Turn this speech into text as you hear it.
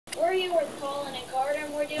with Collin and Carter,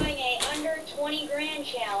 and we're doing a under 20 grand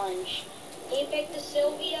challenge. He picked the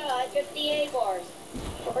Sylvia, I picked the A-Bars.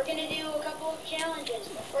 We're going to do a couple of challenges.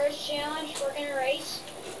 The first challenge, we're going to race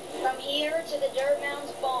from here to the Dirt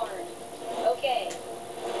Mounds barn. Okay,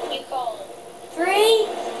 you call it. 3,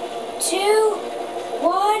 2,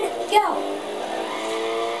 1, go!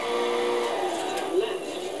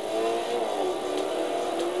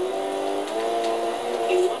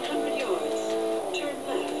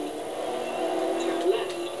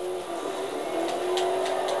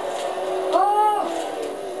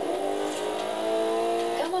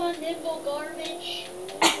 Nimble garbage.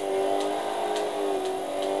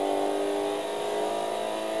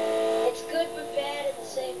 It's good but bad at the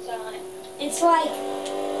same time. It's like...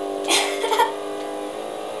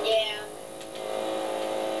 yeah.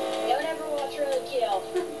 Don't ever watch Roadkill.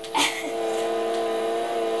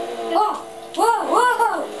 Whoa! Whoa!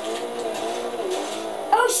 Whoa!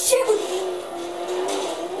 Oh shoot!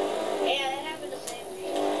 Yeah, that happened the same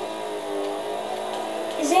way.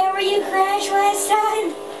 Is that where you crashed last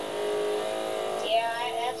time?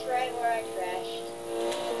 That's right where I crashed.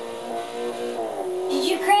 Did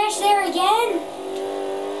you crash there again?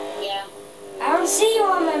 Yeah. I don't see you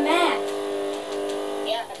on my map.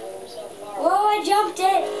 Yeah, we're so far. Whoa, I jumped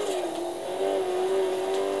it.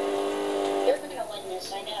 You're gonna win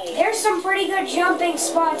this, I know you. There's some pretty good jumping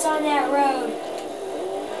spots on that road.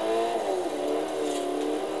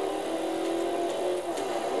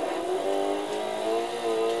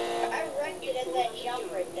 I wrecked it at that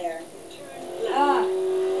jump right there.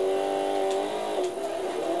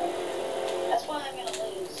 That's why I'm gonna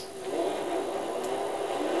lose.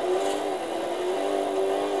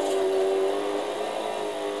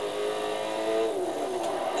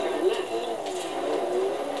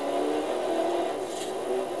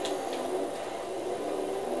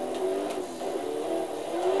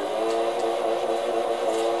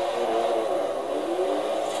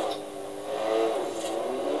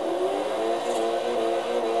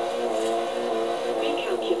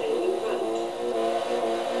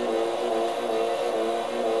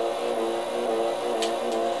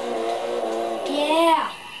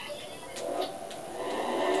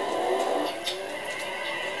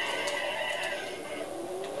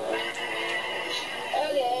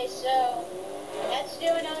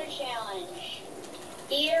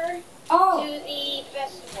 Here to the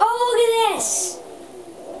festival. Oh, look at this!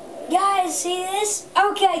 Guys, see this?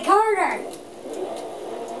 Okay, Carter.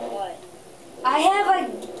 What? I have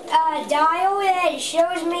a dial that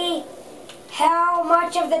shows me how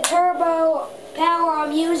much of the turbo power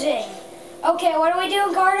I'm using. Okay, what are we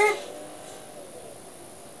doing, Carter?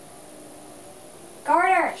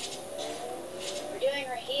 Carter. We're doing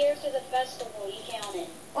right here to the festival. You count it.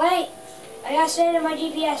 Wait, I gotta set it in my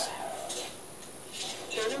GPS.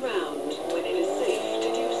 Turn around when it is safe to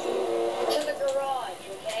do so. To the garage,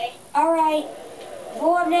 okay? Alright.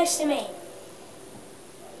 Go up next to me.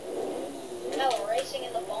 No, we're racing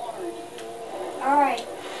in the barn. Alright.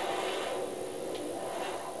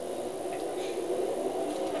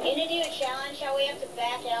 You're gonna do a challenge how we have to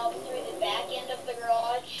back out through the back end of the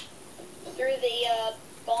garage, through the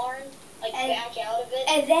barn, like back out of it.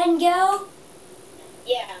 And then go?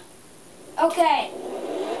 Yeah. Okay.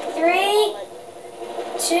 3,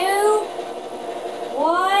 2,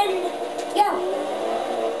 1, go!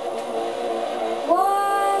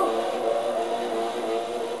 Whoa!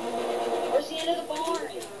 Where's the end of the barn?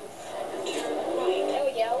 There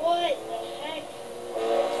we go. What the heck?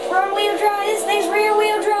 Front wheel drive. This thing's rear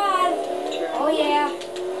wheel drive. Oh yeah.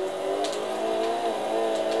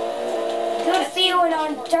 Good feeling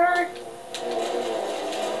on dirt.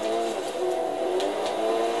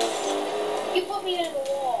 You put me into the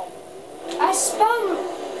wall. I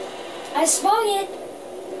spun it.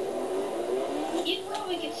 You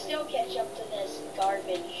probably could still catch up to this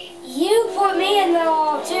garbage. You put me in the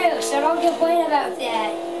wall too, so don't complain about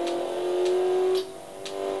that.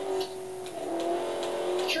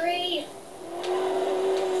 Tree.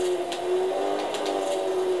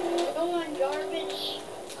 Come on, garbage.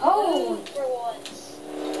 Oh. Move for once.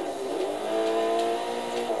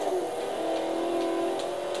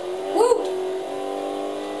 Woo.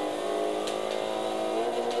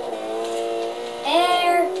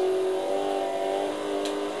 Air.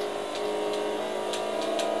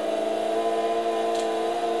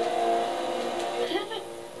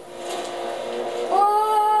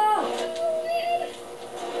 Whoa.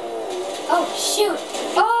 Oh shoot.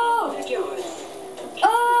 Oh. Oh.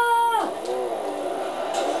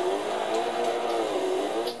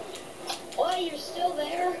 What? You're still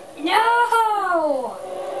there? No.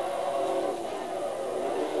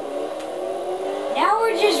 Now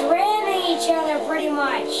we're just ramming each other pretty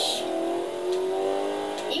much.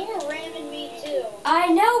 You were ramming me too. I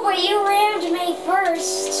know, but you rammed me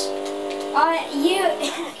first. I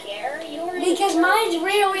don't care. You were Because mine's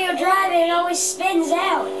rear-wheel drive and it always spins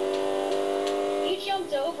out. You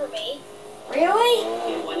jumped over me.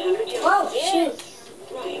 Really? In 100 yards. Whoa, Yes. shoot.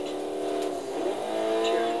 Right.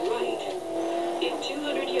 Turn right. In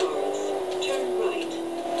 200 yards, turn right.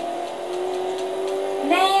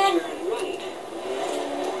 Man, Turn right.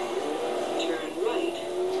 Turn right.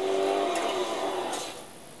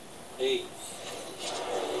 Hey,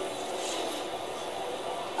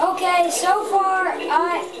 okay, so far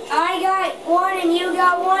I got one and you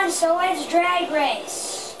got one, so let's drag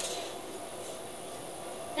race.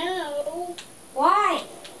 No. Why?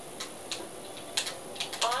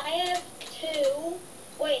 I have 2.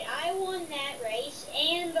 Wait, I won that race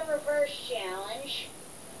and the reverse challenge.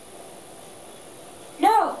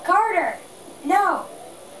 No, Carter. No.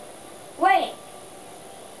 Wait.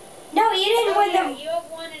 No, you didn't win Yeah, the... you have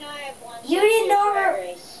 1 and I have 1. You so didn't it's a know drag her-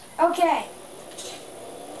 race. Okay.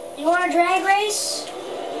 You want a drag race?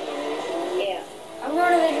 Yeah. I'm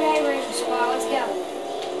going to the drag racing spot. Let's go.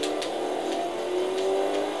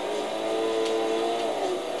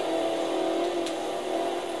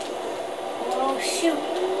 Oh, shoot.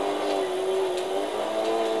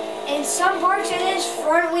 In some parts of this,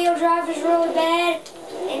 front wheel drive is really bad.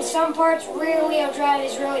 In some parts, rear wheel drive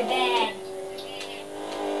is really bad.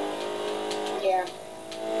 Yeah.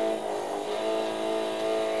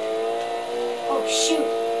 Oh, shoot.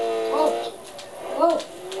 Whoa. Whoa.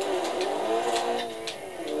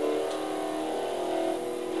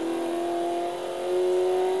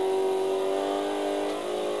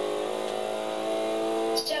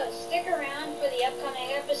 So stick around for the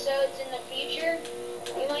upcoming episodes in the future.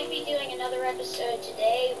 We might be doing another episode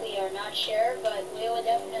today. We are not sure, but we will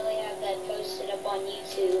definitely have that posted up on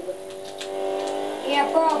YouTube. Yeah,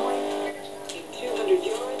 probably. In 200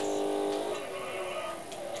 yards,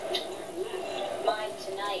 turn left. Mine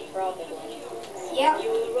tonight, probably. Yep. You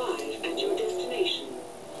will arrive at your destination.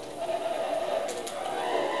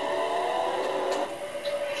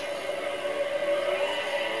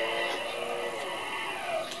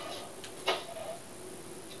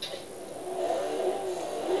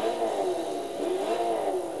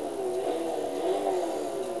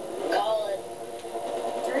 Collin.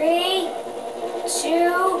 3,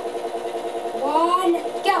 2, 1,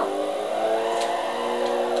 go.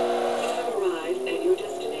 You have arrived at your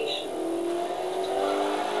destination.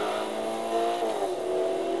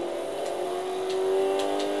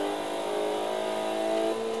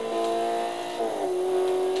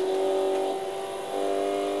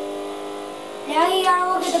 Now you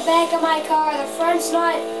gotta look at the back of my car. The front's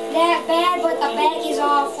not that bad, but the back is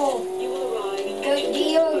awful. You will arrive at Do your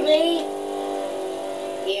you destination.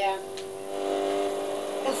 agree? Yeah.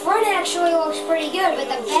 The front actually looks pretty good, but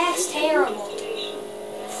the back's terrible. Destination.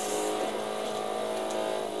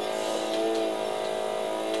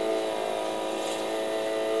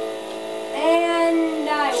 And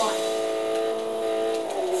I won.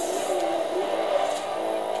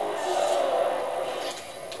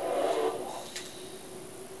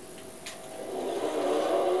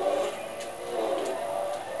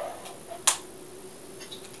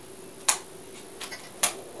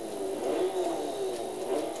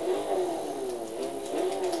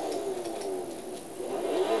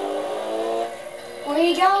 Where are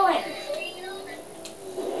you going?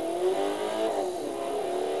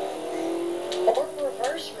 We're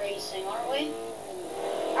reverse racing, aren't we?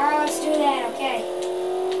 Alright, let's do that, okay.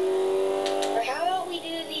 Or how about we do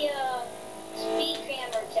the speed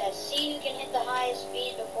camera test? See who can hit the highest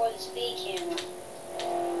speed before the speed camera.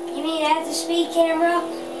 You mean at the speed camera?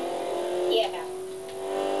 Yeah.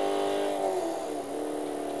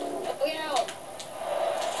 Look out.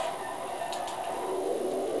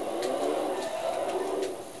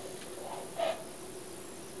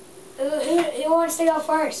 Who wants to go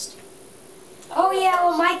first? Oh yeah,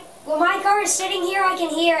 well my car is sitting here, I can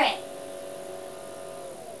hear it.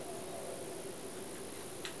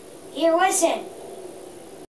 Here, listen.